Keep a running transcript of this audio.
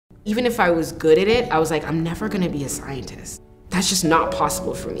Even if I was good at it, I was like, I'm never gonna be a scientist. That's just not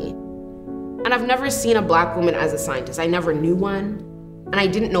possible for me. And I've never seen a Black woman as a scientist. I never knew one, and I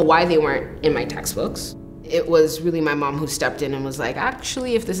didn't know why they weren't in my textbooks. It was really my mom who stepped in and was like,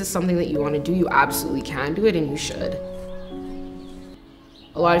 actually, if this is something that you want to do, you absolutely can do it, and you should.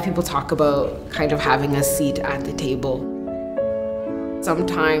 A lot of people talk about kind of having a seat at the table.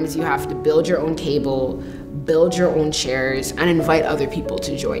 Sometimes you have to build your own table, build your own chairs, and invite other people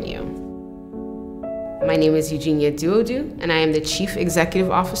to join you. My name is Eugenia Duodu, and I am the Chief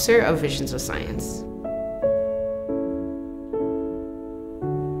Executive Officer of Visions of Science.